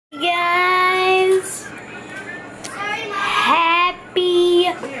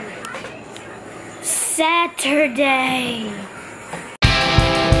Saturday.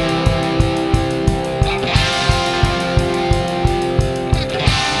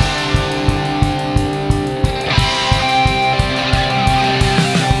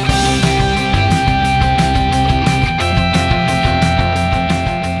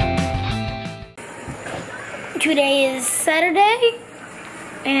 Today is Saturday,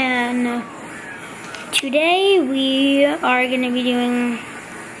 and today we are going to be doing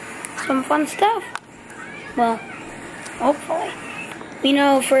some fun stuff. Well, hopefully. You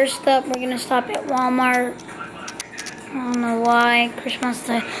know, first up, we're going to stop at Walmart. I don't know why. Chris wants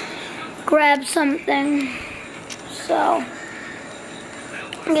to grab something. So,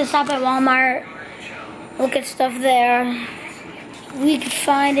 we're going to stop at Walmart, look at stuff there. We could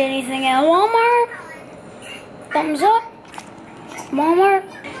find anything at Walmart. Thumbs up. Walmart.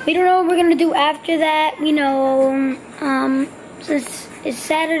 We don't know what we're going to do after that. You know, since it's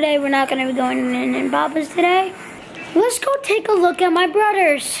Saturday, we're not going to be going in Baba's today. Let's go take a look at my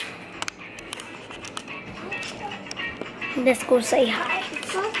brothers. Let's go say hi.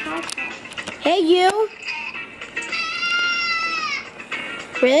 Hey, you.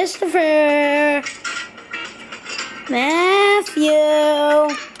 Christopher. Matthew.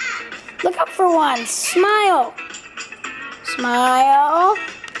 Look up for once. Smile. Smile.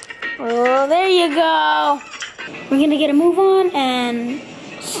 Oh, there you go. We're going to get a move on and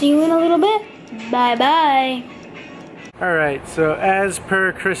see you in a little bit. Bye-bye. Alright, so as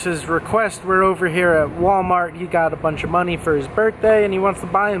per Chris's request, we're over here at Walmart. He got a bunch of money for his birthday and he wants to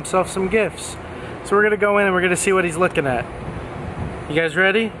buy himself some gifts. So we're going to go in and we're going to see what he's looking at. You guys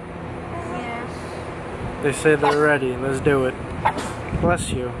ready? Yes. They say they're ready. Let's do it.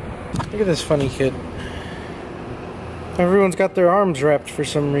 Bless you. Look at this funny kid. Everyone's got their arms wrapped for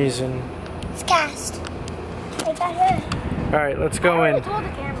some reason. It's cast. I got her. Alright, let's go in.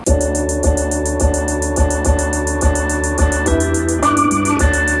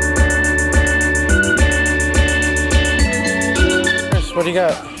 Chris, what do you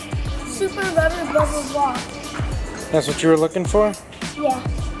got? Super rubber bubble ball. That's what you were looking for? Yeah.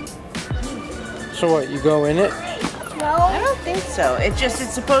 So what, you go in it? No, I don't think so. It's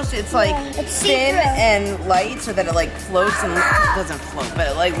supposed to, it's like thin and light so that it like floats and it doesn't float, but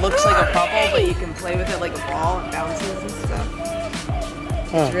it like looks like a bubble, but you can play with it like a ball and bounces and stuff.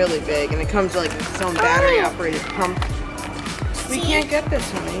 It's really big and it comes with like its own battery operated pump. We can't get this,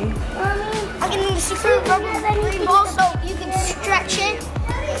 honey. I can use the super rubber ball so you can stretch it.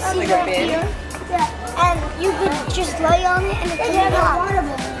 Like a bin? Yeah. And you could just lay on it and it can pop.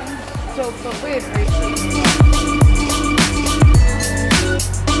 So it's a weird bracelet.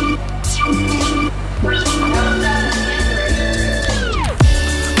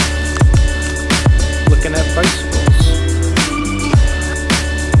 Looking at bicycles.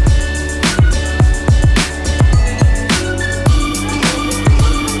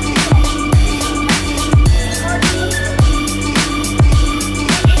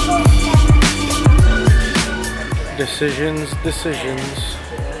 Decisions.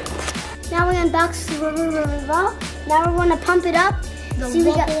 Now we unbox the rubber ball. Now we're going to pump it up. See,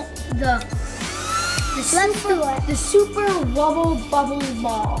 we got the super Wubble bubble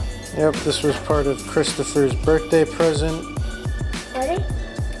ball. Yep, this was part of Christopher's birthday present. Ready?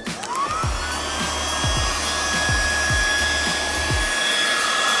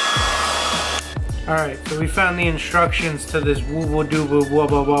 Alright, so we found the instructions to this Wubble Dooble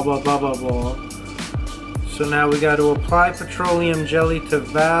Wubba Wubba Bubba ball. So now we got to apply petroleum jelly to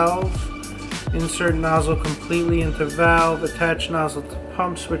valve, insert nozzle completely into valve, attach nozzle to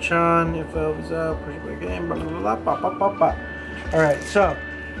pump, switch on, if valve is out, push it back in, blah, blah, blah, blah, blah, blah. Alright, so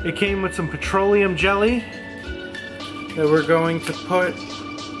it came with some petroleum jelly that we're going to put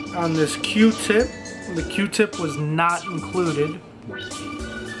on this Q-tip. The Q-tip was not included.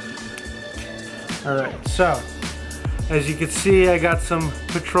 Alright, so as you can see, I got some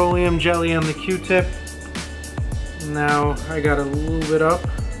petroleum jelly on the Q-tip. Now I gotta lube it up.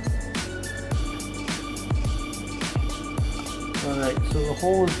 Alright, so the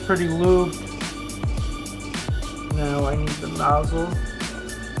hole is pretty lubed. Now I need the nozzle.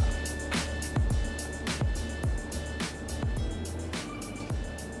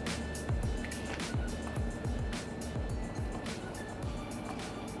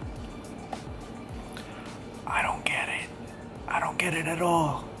 I don't get it. I don't get it at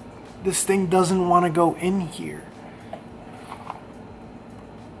all. This thing doesn't want to go in here.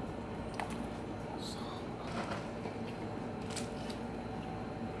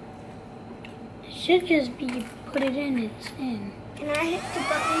 Should just be put it in, it's in. Can I hit the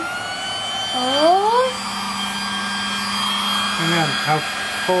button? Oh! Hang on, how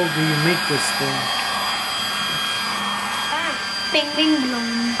full do you make this thing? Bing, bing,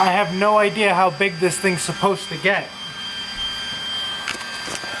 boom. I have no idea how big this thing's supposed to get.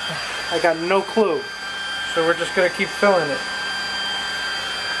 I got no clue. So we're just gonna keep filling it.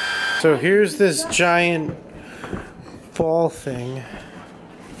 So here's this giant ball thing.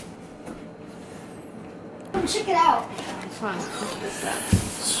 Check it out.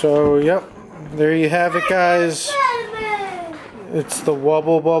 So, yep. There you have it, guys. It's the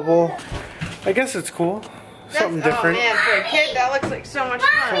Wubble Bubble. I guess it's cool. Something different. Oh man, for a kid, that looks like so much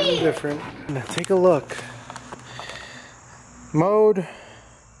fun. Something different. Now take a look. Mode.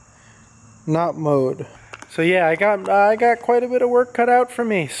 Not mode. So yeah, I got quite a bit of work cut out for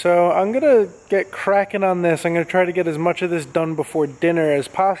me. So I'm gonna get cracking on this. I'm gonna try to get as much of this done before dinner as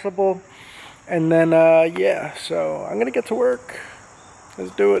possible. And then yeah, so I'm gonna get to work.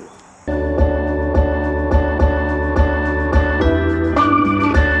 Let's do it.